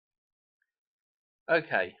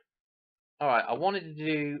Okay, all right. I wanted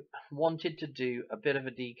to do a bit of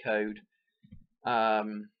a decode. I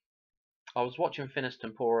was watching Finis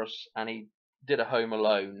Temporis, and he did a Home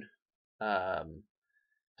Alone, um,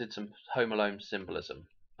 did some Home Alone symbolism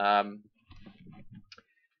um,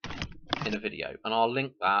 in a video, and I'll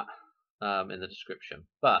link that in the description.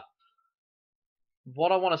 But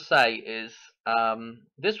what I want to say is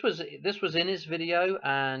this was in his video,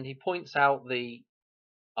 and he points out the.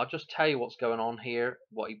 I'll just tell you what's going on here.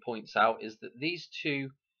 What he points out is that these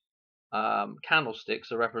two candlesticks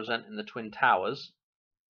are representing the Twin Towers.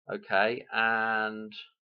 Okay, and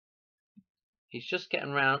he's just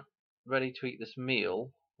getting ready to eat this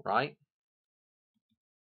meal, right?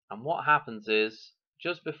 And what happens is,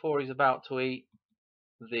 just before he's about to eat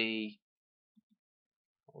the,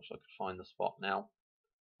 I wish I could find the spot now,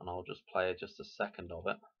 and I'll just play just a second of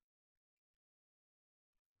it.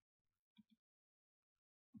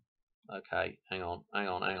 Okay, hang on.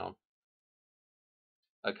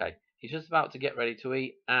 Okay, he's just about to get ready to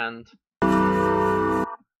eat, and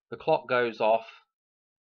the clock goes off,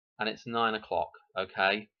 and it's 9 o'clock.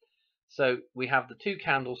 Okay, so we have the two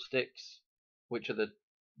candlesticks, which are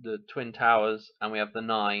the Twin Towers, and we have the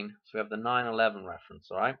 9. So we have the 9/11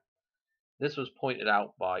 reference. All right, this was pointed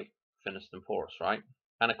out by Finis Temporis, right?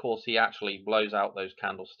 And of course, he actually blows out those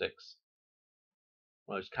candlesticks,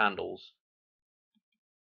 those candles.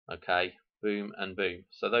 Okay, boom and boom.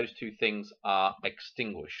 So those two things are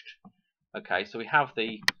extinguished. Okay, so we have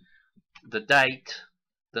the date,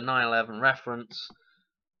 the 9/11 reference,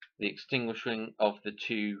 the extinguishing of the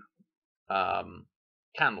two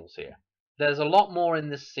candles here. There's a lot more in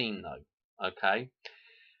this scene though. Okay,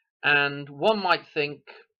 and one might think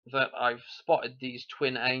that I've spotted these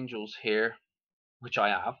twin angels here, which I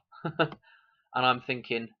have, and I'm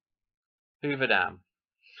thinking, Hoover Dam,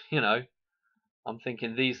 you know, I'm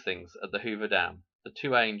thinking these things at the Hoover Dam, the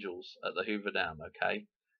two angels at the Hoover Dam. Okay,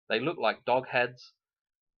 they look like dog heads,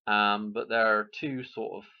 but they're two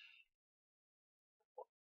sort of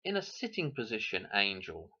in a sitting position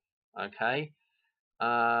angel. Okay,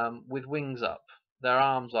 with wings up. Their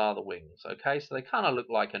arms are the wings. Okay, so they kind of look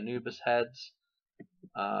like Anubis heads,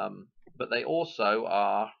 but they also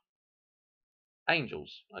are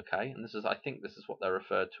angels. Okay, and I think this is what they're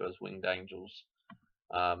referred to as winged angels,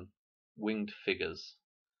 winged figures.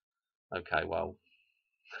 Okay, well,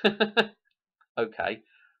 okay.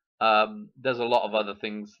 There's a lot of other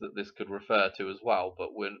things that this could refer to as well,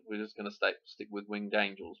 but we're just going to stick with winged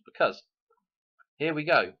angels, because here we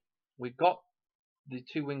go. We've got the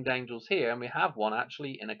two winged angels here, and we have one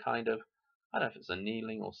actually in a kind of, I don't know if it's a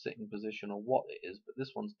kneeling or sitting position or what it is, but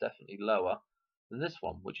this one's definitely lower than this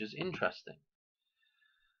one, which is interesting,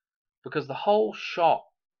 because the whole shot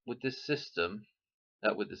with this system,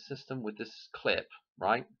 with this clip,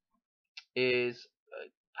 right, is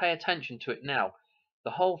pay attention to it now.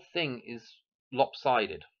 The whole thing is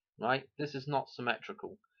lopsided, right? This is not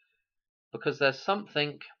symmetrical, because there's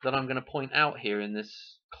something that I'm going to point out here in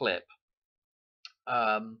this clip.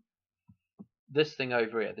 This thing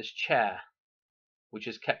over here, this chair, which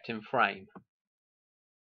is kept in frame.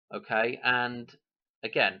 Okay, and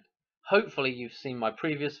again, hopefully you've seen my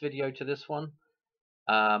previous video to this one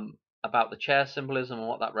about the chair symbolism and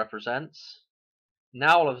what that represents.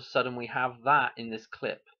 Now all of a sudden we have that in this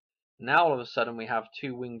clip. Now all of a sudden we have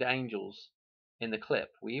two winged angels in the clip.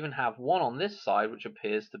 We even have one on this side which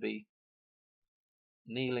appears to be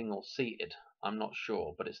kneeling or seated. I'm not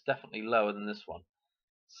sure, but it's definitely lower than this one.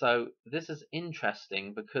 So this is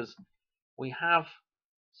interesting, because we have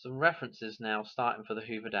some references now starting for the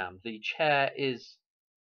Hoover Dam. The chair is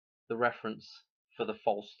the reference for the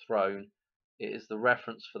false throne. It is the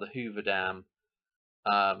reference for the Hoover Dam.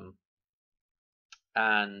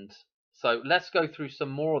 And so let's go through some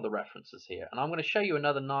more of the references here. And I'm going to show you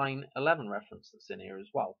another 9/11 reference that's in here as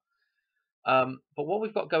well. But what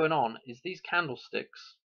we've got going on is these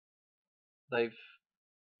candlesticks. They've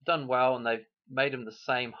done well, and they've made them the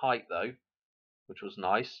same height though, which was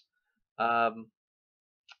nice.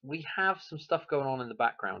 We have some stuff going on in the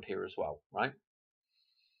background here as well, right?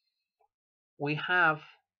 We have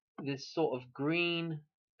this sort of green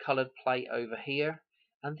colored plate over here,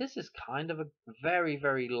 and this is kind of a very,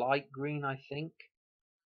 very light green, I think,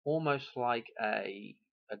 almost like a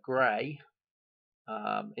grey.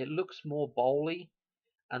 It looks more bowly,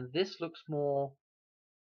 and this looks more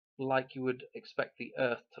like you would expect the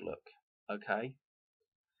Earth to look. Okay,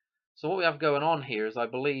 so what we have going on here is, I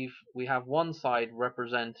believe we have one side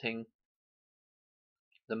representing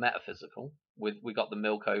the metaphysical. We got the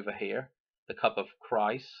milk over here, the cup of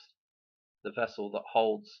Christ, the vessel that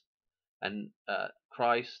holds and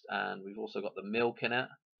Christ, and we've also got the milk in it.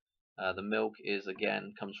 The milk is,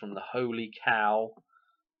 again, comes from the holy cow.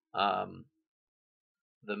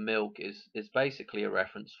 The milk is basically a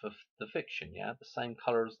reference for the fiction, yeah, the same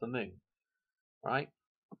color as the moon, right?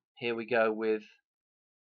 Here we go with,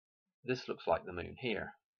 this looks like the moon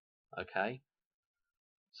here, okay?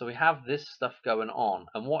 So we have this stuff going on,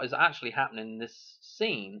 and what is actually happening in this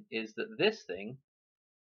scene is that this thing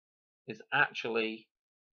is actually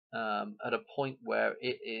at a point where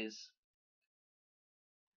it is,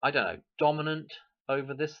 I don't know, dominant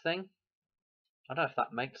over this thing. I don't know if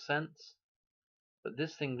that makes sense, but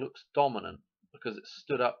this thing looks dominant because it's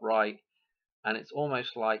stood upright, and it's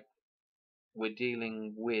almost like we're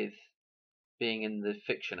dealing with being in the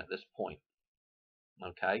fiction at this point,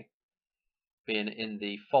 okay? Being in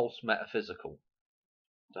the false metaphysical.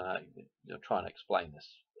 You're trying to explain this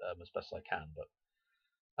as best I can, but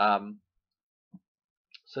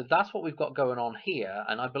so that's what we've got going on here,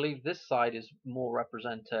 and I believe this side is more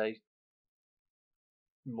representative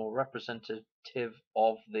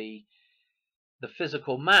of the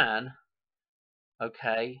physical man,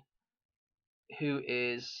 okay, who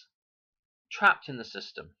is trapped in the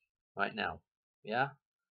system right now. Yeah,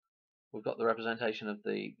 we've got the representation of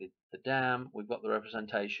the dam. We've got the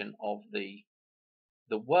representation of the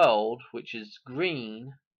world, which is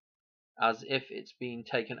green, as if it's been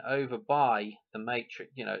taken over by the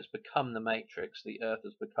matrix. You know, it's become the matrix. The earth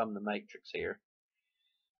has become the matrix here,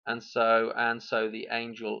 and so the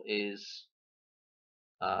angel is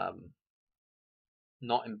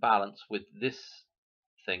not in balance with this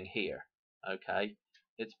thing here. Okay,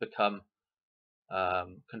 it's become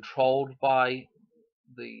controlled by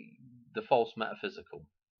the false metaphysical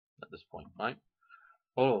at this point, right?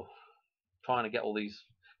 Oh, trying to get all these.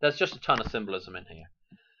 There's just a ton of symbolism in here,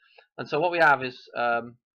 and so what we have is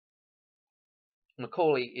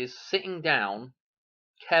Macaulay is sitting down.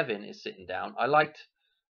 Kevin is sitting down. I liked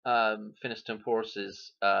Finis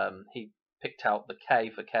Temporis's. He picked out the K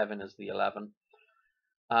for Kevin as the 11.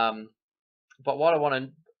 But what I want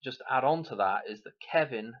to just add on to that is that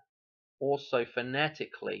Kevin also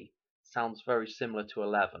phonetically sounds very similar to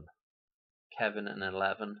 11. Kevin and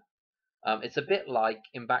 11. It's a bit like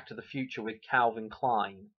in Back to the Future with Calvin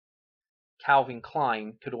Klein. Calvin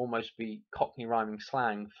Klein could almost be Cockney rhyming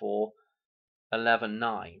slang for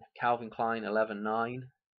 11-9. Calvin Klein 11-9.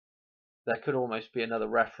 There could almost be another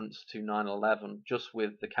reference to 9/11 just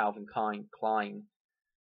with the Calvin Klein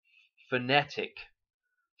phonetic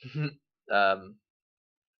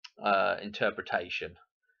interpretation.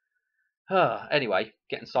 Anyway,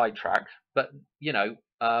 getting sidetracked, but you know,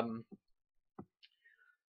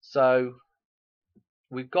 so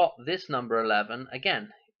we've got this number 11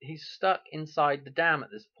 again. He's stuck inside the dam at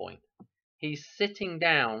this point. He's sitting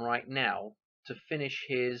down right now to finish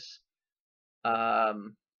his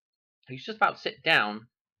he's just about to sit down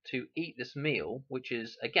to eat this meal, which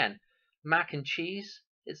is, again, mac and cheese.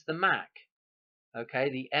 It's the mac, okay?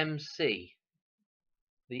 The MC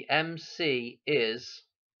is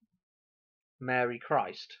Mary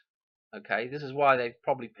Christ, okay? This is why they've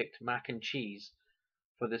probably picked mac and cheese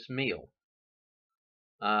for this meal.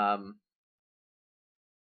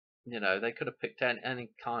 You know, they could have picked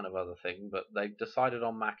any kind of other thing, but they've decided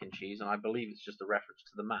on mac and cheese, and I believe it's just a reference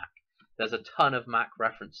to the Mac. There's a ton of Mac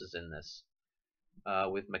references in this,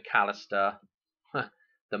 with McAllister,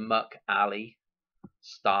 the Muck Alley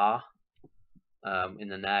star in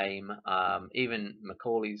the name, even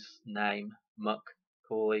Macaulay's name, Muck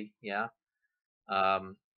Cauley, yeah.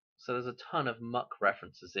 So there's a ton of Muck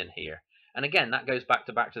references in here, and again, that goes back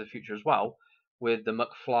to the Future as well, with the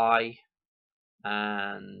McFly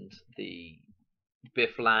and the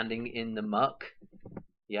Biff landing in the muck.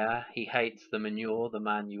 Yeah, he hates the manure, the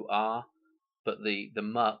man you are, but the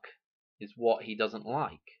muck is what he doesn't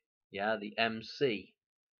like. Yeah, the MC.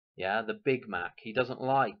 Yeah, the Big Mac. He doesn't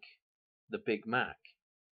like the Big Mac.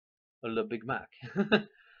 Or the Big Mac.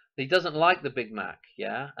 He doesn't like the Big Mac,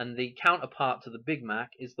 yeah? And the counterpart to the Big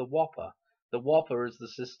Mac is the Whopper. The Whopper is the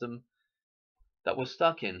system that we're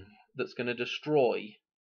stuck in, that's going to destroy,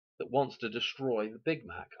 that wants to destroy the Big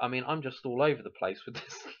Mac. I mean, I'm just all over the place with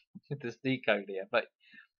this with this decode here, but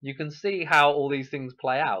you can see how all these things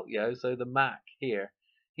play out, you know. So the Mac here,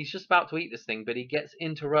 he's just about to eat this thing, but he gets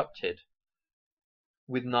interrupted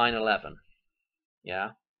with 9/11.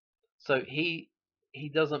 Yeah, so he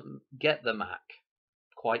doesn't get the Mac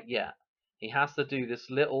quite yet. He has to do this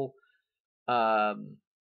little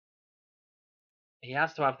he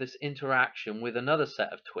has to have this interaction with another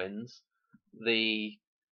set of twins, the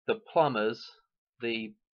plumbers,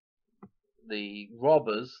 the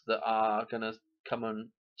robbers that are going to come and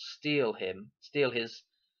steal his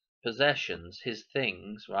possessions, his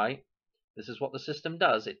things, right? This is what the system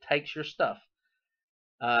does. It takes your stuff.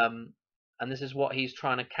 And this is what he's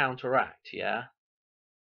trying to counteract, yeah?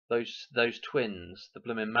 Those twins, the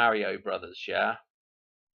blooming Mario brothers, yeah?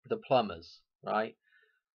 The plumbers, right?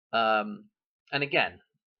 And again,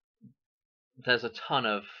 there's a ton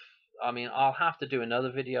of, I mean, I'll have to do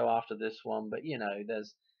another video after this one, but you know,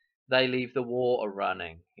 they leave the water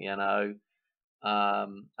running, you know,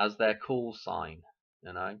 as their call sign,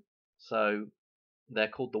 you know. So they're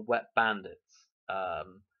called the Wet Bandits.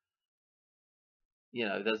 You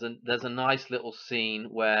know, there's a nice little scene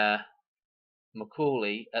where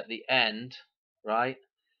Macaulay at the end, right,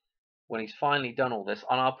 when he's finally done all this,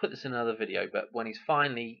 and I'll put this in another video, but when he's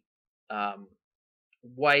finally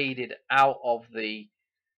waded out of the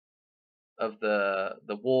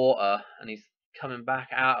water and he's coming back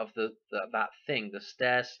out of that thing, the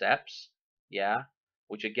stair steps, yeah,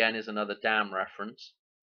 which again is another dam reference,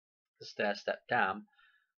 the stair step dam.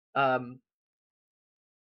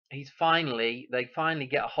 They finally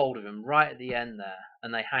get a hold of him right at the end there,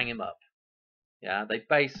 and they hang him up. Yeah, they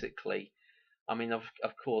basically, I mean, of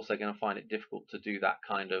course they're going to find it difficult to do that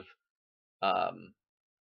kind of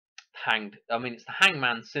hanged. I mean, it's the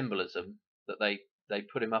hangman symbolism that they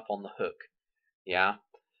put him up on the hook. Yeah,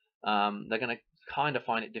 they're going to kind of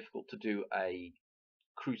find it difficult to do a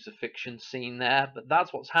crucifixion scene there, but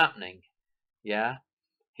that's what's happening. Yeah,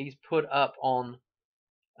 he's put up on,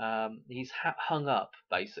 he's hung up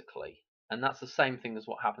basically, and that's the same thing as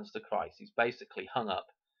what happens to Christ. He's basically hung up,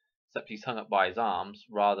 except he's hung up by his arms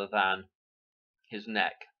rather than his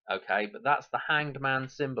neck. Okay, but that's the hanged man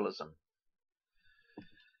symbolism.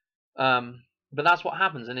 But that's what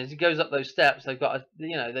happens, and as he goes up those steps, they've got,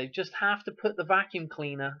 you know, they just have to put the vacuum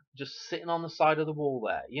cleaner just sitting on the side of the wall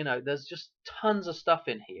there. You know, there's just tons of stuff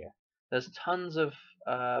in here. There's tons of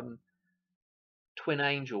twin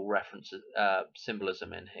angel references,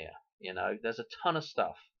 symbolism in here. You know, there's a ton of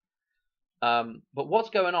stuff. But what's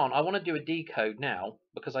going on? I want to do a decode now,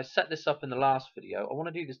 because I set this up in the last video. I want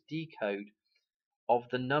to do this decode of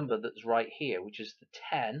the number that's right here, which is the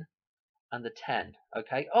 10 and the 10.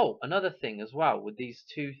 Okay. Oh, another thing as well with these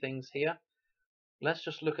two things here. Let's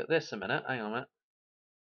just look at this a minute. Hang on a minute.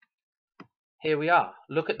 Here we are.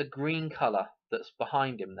 Look at the green color that's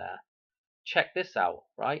behind him there. Check this out,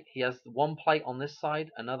 right? He has one plate on this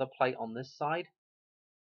side, another plate on this side.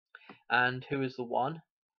 And who is the one?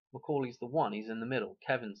 Macaulay's the one. He's in the middle.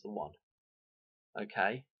 Kevin's the one.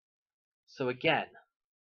 Okay. So again,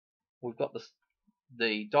 we've got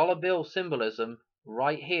the dollar bill symbolism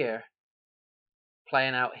right here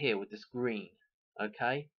playing out here with this green.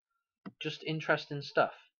 Okay. Just interesting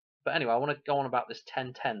stuff. But anyway, I want to go on about this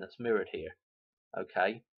 1010 that's mirrored here.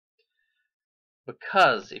 Okay.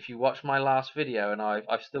 Because if you watch my last video, and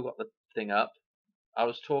I've still got the thing up, I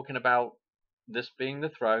was talking about this being the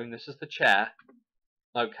throne, this is the chair.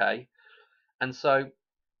 Okay. And so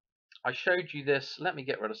I showed you this. Let me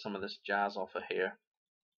get rid of some of this jazz off of here,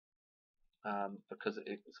 because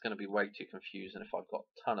it's going to be way too confusing if I've got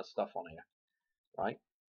a ton of stuff on here, right?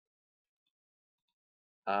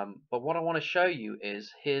 But what I want to show you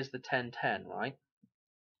is, here's the 1010, right?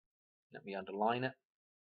 Let me underline it,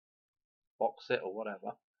 box it, or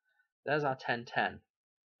whatever. There's our 1010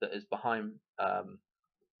 that is behind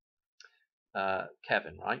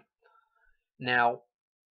Kevin, right? Now,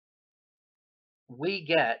 we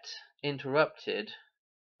get interrupted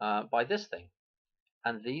by this thing,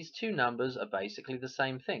 and these two numbers are basically the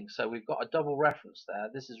same thing. So we've got a double reference there.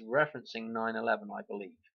 This is referencing 9/11, I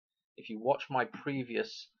believe. If you watch my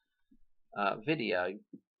previous video,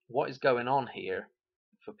 what is going on here,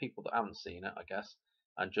 for people that haven't seen it, I guess,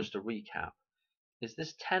 and just a recap, is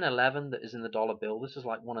this 10/11 that is in the dollar bill. This is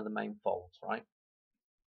like one of the main folds, right?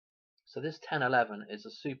 So this 10/11 is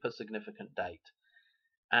a super significant date.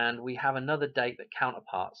 And we have another date that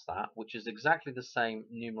counterparts that, which is exactly the same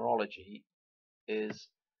numerology, is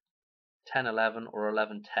 10/11 or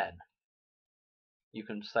 11/10. You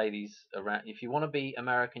can say these around. If you want to be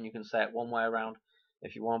American, you can say it one way around.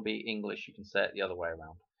 If you want to be English, you can say it the other way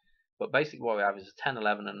around. But basically what we have is a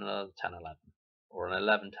 10/11 and another 10/11, or an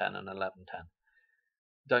 11/10 and 11/10.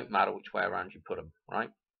 Don't matter which way around you put them,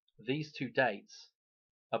 right? These two dates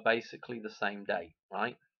are basically the same date,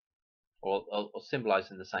 right? Or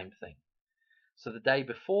symbolizing the same thing. So the day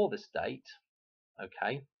before this date,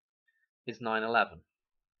 okay, is 9/11.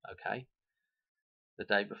 Okay, the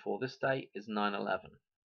day before this date is 9/11.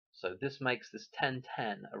 So this makes this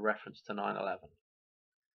 1010 a reference to 9/11.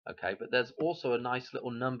 Okay, but there's also a nice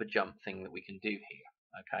little number jump thing that we can do here.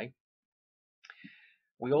 Okay,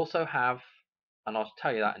 we also have, and I'll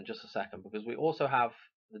tell you that in just a second, because we also have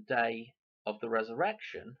the day of the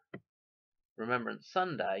resurrection Remembrance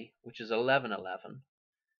Sunday, which is 11/11,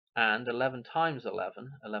 and 11 times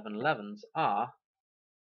 11, 11/11s are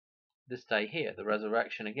this day here, the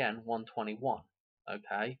resurrection again, 121.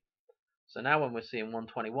 Okay, so now when we're seeing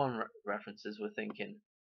 121 references, we're thinking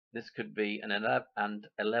this could be an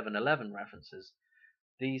 11/11 references.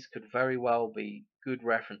 These could very well be good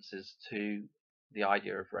references to the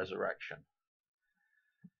idea of resurrection.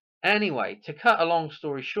 Anyway, to cut a long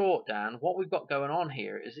story short, Dan, what we've got going on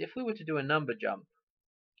here is if we were to do a number jump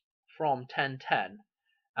from 1010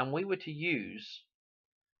 and we were to use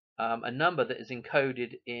a number that is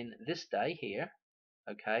encoded in this day here,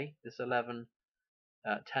 okay, this 10/11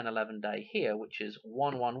 day here, which is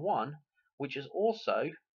 111, which is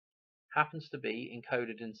also happens to be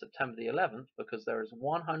encoded in September the 11th because there is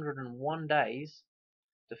 101 days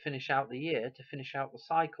to finish out the year, to finish out the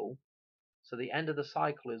cycle. So the end of the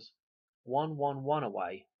cycle is 111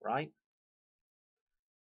 away, right?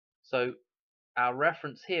 So our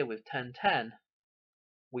reference here with 1010,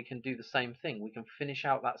 we can do the same thing. We can finish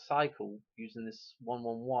out that cycle using this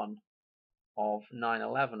 111 of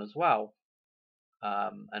 9/11 as well.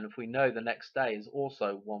 And if we know the next day is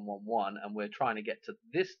also 111 and we're trying to get to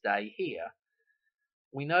this day here,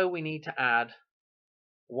 we know we need to add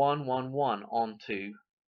 111 onto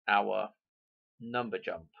our number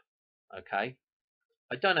jump. Okay,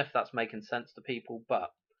 I don't know if that's making sense to people,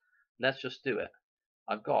 but let's just do it.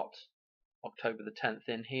 I've got October the 10th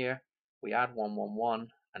in here. We add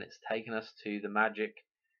 111 and it's taken us to the magic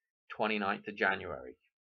 29th of January.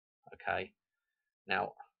 Okay,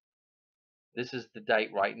 now this is the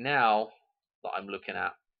date right now that I'm looking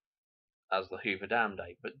at as the Hoover Dam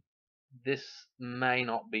date, but this may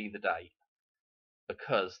not be the date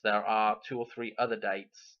because there are 2 or 3 other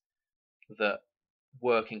dates that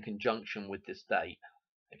work in conjunction with this date,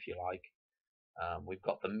 if you like. We've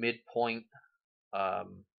got the midpoint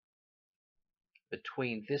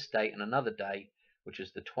between this date and another date, which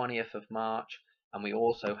is the 20th of March, and we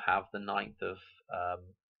also have the 9th of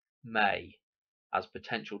May as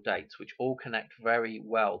potential dates, which all connect very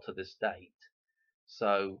well to this date.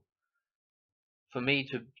 So for me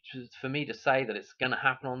to say that it's going to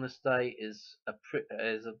happen on this day is a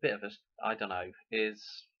bit of a, I don't know, it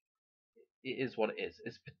is what it is.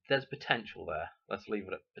 There's potential there. Let's leave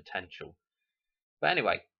it at potential. But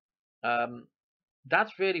anyway,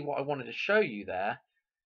 that's really what I wanted to show you there,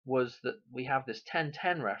 was that we have this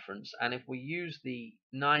 1010 reference, and if we use the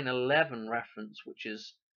 9/11 reference, which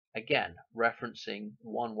is again referencing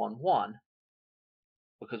 111,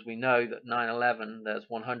 because we know that 9/11 there's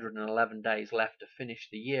 111 days left to finish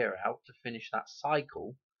the year out, to finish that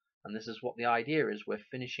cycle, and this is what the idea is, we're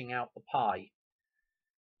finishing out the pie.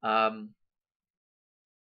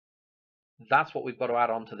 That's what we've got to add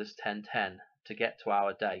on to this 1010 to get to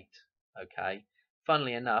our date. Okay,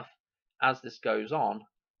 funnily enough, as this goes on,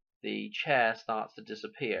 the chair starts to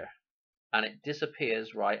disappear, and it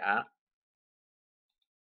disappears right at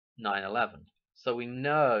 9/11. So we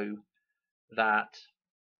know that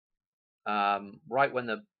right when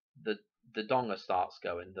the donga starts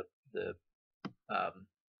going, the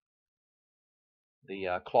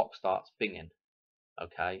clock starts binging.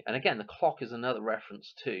 Okay, and again, the clock is another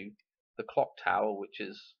reference to the clock tower, which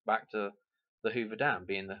is back to the Hoover Dam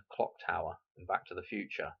being the clock tower in Back to the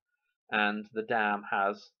Future, and the dam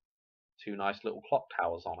has 2 nice little clock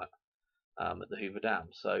towers on it at the Hoover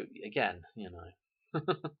Dam. So again, you know,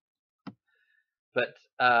 but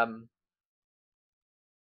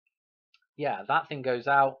yeah, that thing goes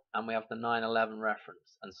out, and we have the 9/11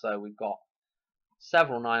 reference, and so we've got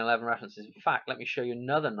several 9/11 references. In fact, let me show you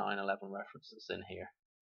another 9/11 reference that's in here.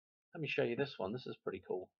 Let me show you this one. This is pretty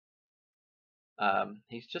cool.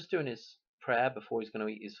 He's just doing his prayer before he's going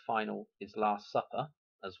to eat his last supper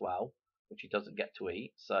as well, which he doesn't get to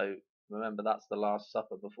eat. So remember, that's the last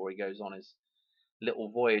supper before he goes on his little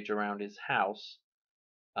voyage around his house,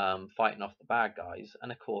 fighting off the bad guys.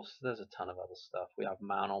 And of course, there's a ton of other stuff. We have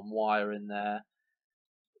Man on Wire in there.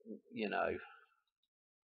 You know,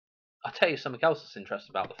 I'll tell you something else that's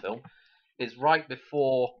interesting about the film is right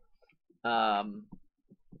before that,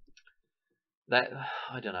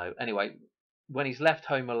 I don't know. Anyway, when he's left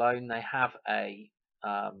home alone, they have a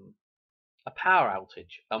power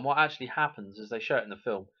outage, and what actually happens, as they show it in the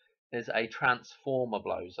film, is a transformer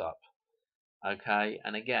blows up. Okay,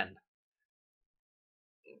 and again,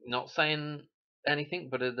 not saying anything,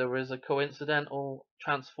 but there is a coincidental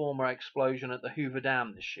transformer explosion at the Hoover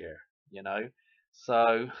Dam this year, you know,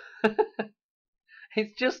 so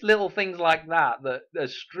it's just little things like that that are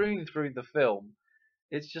strewn through the film.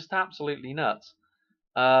 It's just absolutely nuts.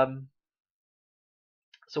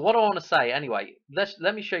 So what I want to say, anyway,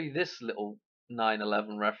 let me show you this little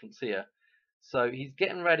 9/11 reference here. So he's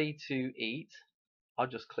getting ready to eat. I'll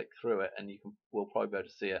just click through it and we'll probably be able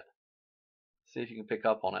to see it. See if you can pick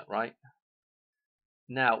up on it, right?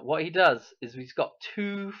 Now, what he does is he's got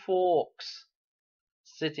two forks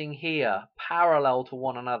sitting here parallel to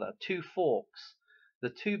one another. Two forks. The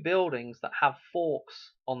two buildings that have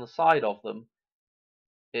forks on the side of them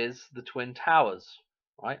is the Twin Towers,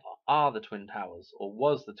 right? Are the Twin Towers, or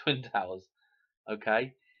was the Twin Towers,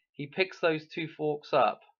 okay? He picks those two forks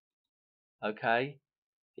up, okay?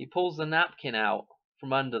 He pulls the napkin out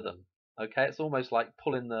from under them, okay? It's almost like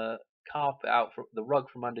pulling the carpet out, the rug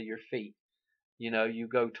from under your feet. You know, you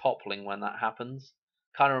go toppling when that happens.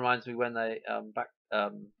 Kind of reminds me when they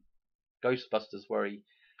Ghostbusters, where he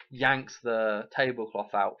yanks the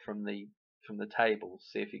tablecloth out from the table,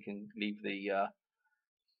 see if he can leave the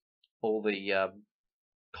all the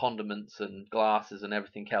condiments and glasses and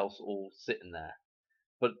everything else all sitting there.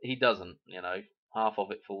 But he doesn't, you know, half of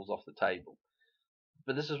it falls off the table.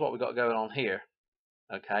 But this is what we've got going on here,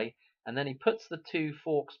 okay? And then he puts the two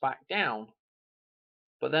forks back down,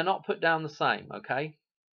 but they're not put down the same, okay?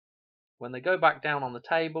 When they go back down on the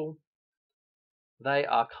table, they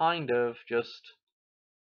are kind of just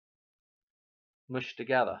mushed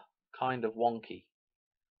together, kind of wonky,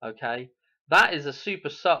 okay? That is a super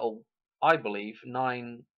subtle, I believe,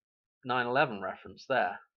 9/11 reference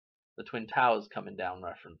there, the Twin Towers coming down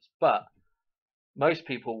reference. But most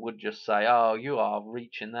people would just say, oh, you are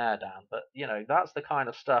reaching there, Dan. But, you know, that's the kind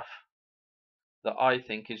of stuff that I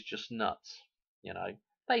think is just nuts. You know,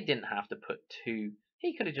 they didn't have to put two.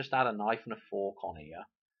 He could have just had a knife and a fork on here.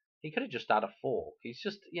 He could have just had a fork. He's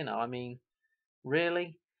just, you know, I mean,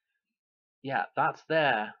 really? Yeah, that's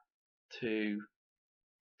there to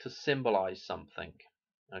symbolize something.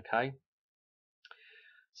 Okay?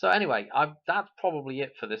 So anyway, that's probably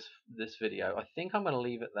it for this video. I think I'm going to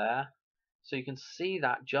leave it there. So you can see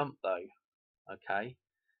that jump though, okay?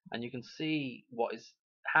 And you can see what is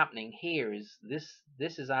happening here is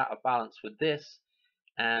this is out of balance with this,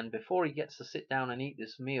 and before he gets to sit down and eat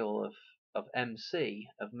this meal of MC,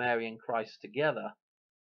 of Mary and Christ together,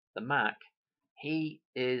 the Mac, he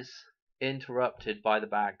is interrupted by the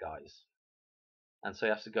bad guys. And so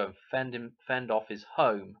he has to go and fend off his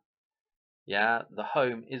home. Yeah, the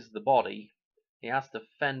home is the body. He has to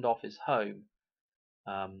fend off his home.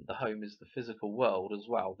 The home is the physical world as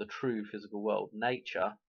well, the true physical world.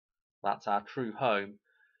 Nature, that's our true home.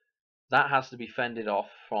 That has to be fended off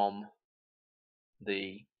from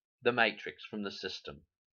the matrix, from the system.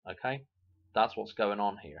 Okay, that's what's going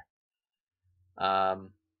on here.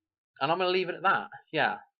 And I'm going to leave it at that.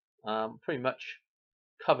 Yeah, pretty much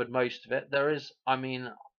covered most of it. There is, I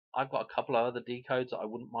mean, I've got a couple of other decodes that I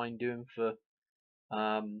wouldn't mind doing for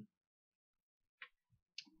Home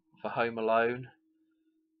Alone.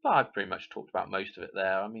 But I've pretty much talked about most of it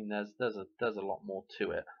there. I mean, there's a lot more to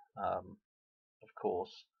it. Of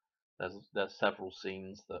course, there's several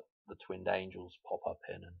scenes that the Twinned Angels pop up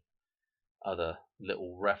in, and other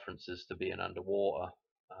little references to being underwater,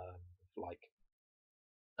 like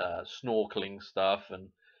snorkeling stuff, and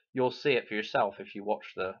you'll see it for yourself if you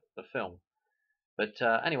watch the film. But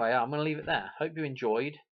anyway, I'm going to leave it there. Hope you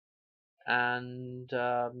enjoyed, and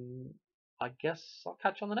I guess I'll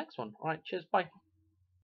catch you on the next one. All right, cheers, bye.